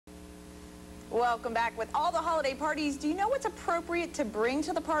Welcome back. With all the holiday parties, do you know what's appropriate to bring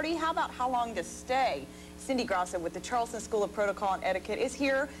to the party? How about how long to stay? Cindy Grosso with the Charleston School of Protocol and Etiquette is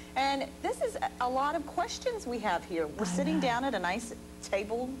here, and this is a lot of questions we have here. We're sitting down at a nice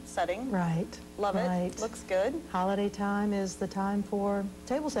table setting. Right. Love it. Looks good. Holiday time is the time for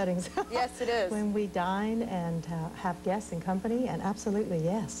table settings. Yes, it is. When we dine and have guests and company, and absolutely,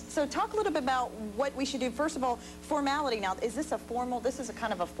 yes. So talk a little bit about what we should do. First of all, formality. Now, is this a formal, this is a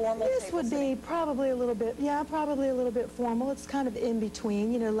kind of a formal This table would setting? be probably a little bit, yeah, probably a little bit formal. It's kind of in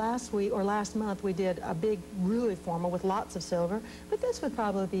between. You know, last week or last month we did a big, really formal with lots of silver, but this would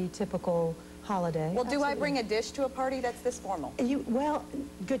probably be typical holiday. Well, do I bring a dish to a party that's this formal? Well,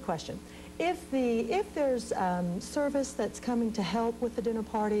 good question. If there's service that's coming to help with the dinner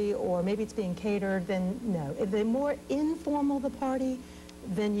party, or maybe it's being catered, then no. If they're more informal, the party,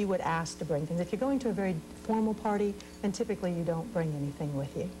 then you would ask to bring things. If you're going to a very formal party, then typically you don't bring anything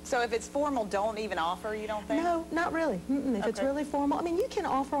with you. So if it's formal, don't even offer, you don't think? No, not really. If it's really formal, I mean, you can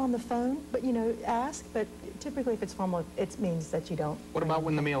offer on the phone, but, you know, ask, but typically if it's formal, it means that you don't. What about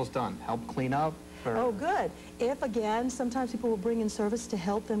when the meal's done? Help clean up? Or? Oh, good. If, again, sometimes people will bring in service to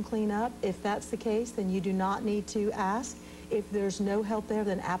help them clean up. If that's the case, then you do not need to ask. If there's no help there,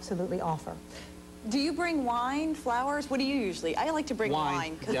 then absolutely offer. Do you bring wine, flowers? What do you usually? I like to bring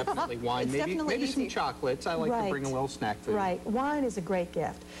wine. Definitely wine. Maybe some chocolates. I like to bring a little snack food. Right. Wine is a great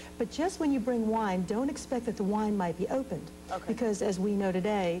gift. But just when you bring wine, don't expect that the wine might be opened. Okay. Because as we know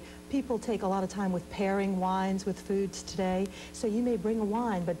today, people take a lot of time with pairing wines with foods today. So you may bring a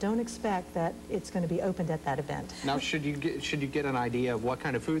wine, but don't expect that it's going to be opened at that event. Now, should you get an idea of what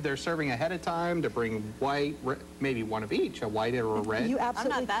kind of food they're serving ahead of time to bring white, maybe one of each, a white or a red? You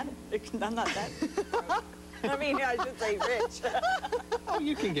absolutely. I'm not that. I mean, I should say rich. Oh,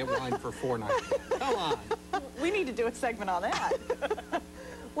 you can get wine for $4.99. Come on. We need to do a segment on that.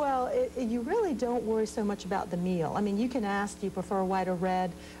 Well, you really don't worry so much about the meal. I mean, you can ask, do you prefer white or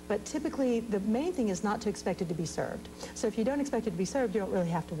red? But typically, the main thing is not to expect it to be served. So if you don't expect it to be served, you don't really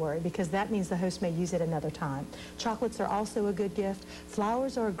have to worry, because that means the host may use it another time. Chocolates are also a good gift.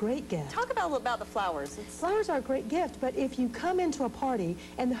 Flowers are a great gift. Talk about the flowers. Flowers are a great gift, but if you come into a party,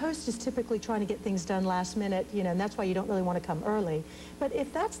 and the host is typically trying to get things done last minute, you know, and that's why you don't really want to come early. But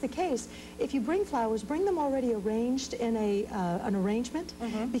if that's the case, if you bring flowers, bring them already arranged in an arrangement.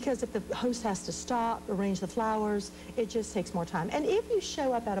 Because if the host has to stop, arrange the flowers, it just takes more time. And if you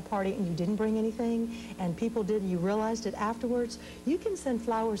show up at a party and you didn't bring anything, and people did, you realized it afterwards, you can send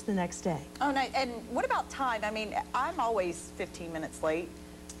flowers the next day. Oh, no, and what about time? I mean, I'm always 15 minutes late,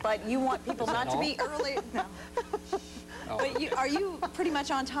 but you want people not to be early. No. Oh. But are you pretty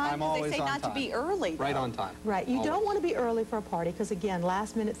much on time? I'm always they say on not time. to be early, though. Right on time. Right. You don't want to be early for a party because, again,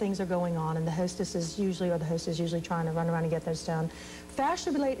 last-minute things are going on, and the hostess is usually trying to run around and get those done.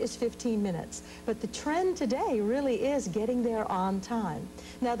 Fashionably late is 15 minutes, but the trend today really is getting there on time.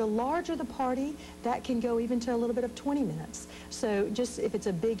 Now, the larger the party, that can go even to a little bit of 20 minutes. So just if it's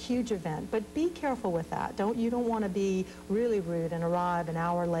a big, huge event, but be careful with that. You don't want to be really rude and arrive an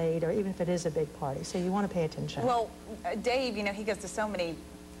hour late, or even if it is a big party. So you want to pay attention. Well, Dave, you know, he goes to so many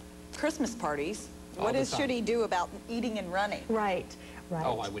Christmas parties. What should he do about eating and running? Right. Right.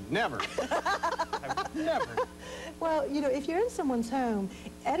 Oh, I would never. I would never. Well, you know, if you're in someone's home,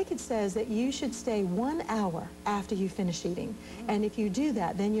 etiquette says that you should stay 1 hour after you finish eating. And if you do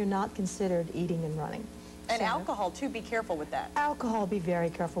that, then you're not considered eating and running. And alcohol, too, be careful with that. Alcohol, be very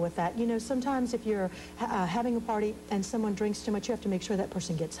careful with that. You know, sometimes if you're having a party and someone drinks too much, you have to make sure that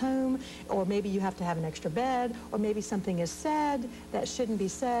person gets home, or maybe you have to have an extra bed, or maybe something is said that shouldn't be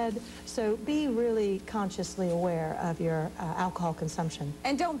said. So be really consciously aware of your alcohol consumption.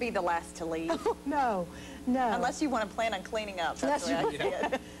 And don't be the last to leave. No, no. Unless you want to plan on cleaning up. That's the way I see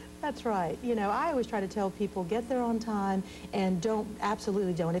it. That's right. You know, I always try to tell people, get there on time, and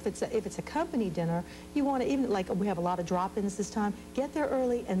absolutely don't. If it's a company dinner, you want to, even like we have a lot of drop-ins this time, get there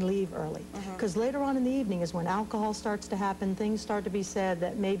early and leave early. Because later on in the evening is when alcohol starts to happen, things start to be said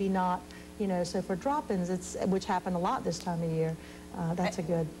that maybe not, you know, so for drop-ins, which happen a lot this time of year, that's a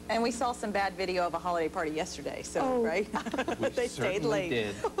good. And we saw some bad video of a holiday party yesterday, so, right? They stayed late.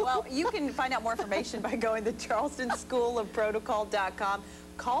 Did. Well, you can find out more information by going to charlestonschoolofprotocol.com.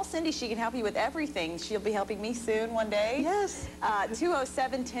 Call Cindy. She can help you with everything. She'll be helping me soon one day. Yes.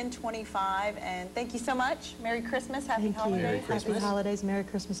 207-1025. And thank you so much. Merry Christmas. Happy holidays. Merry Christmas. Happy holidays. Merry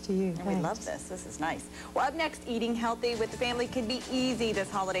Christmas to you. And we love this. This is nice. Well, up next, eating healthy with the family can be easy this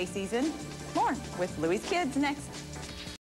holiday season. More with Louie's Kids next.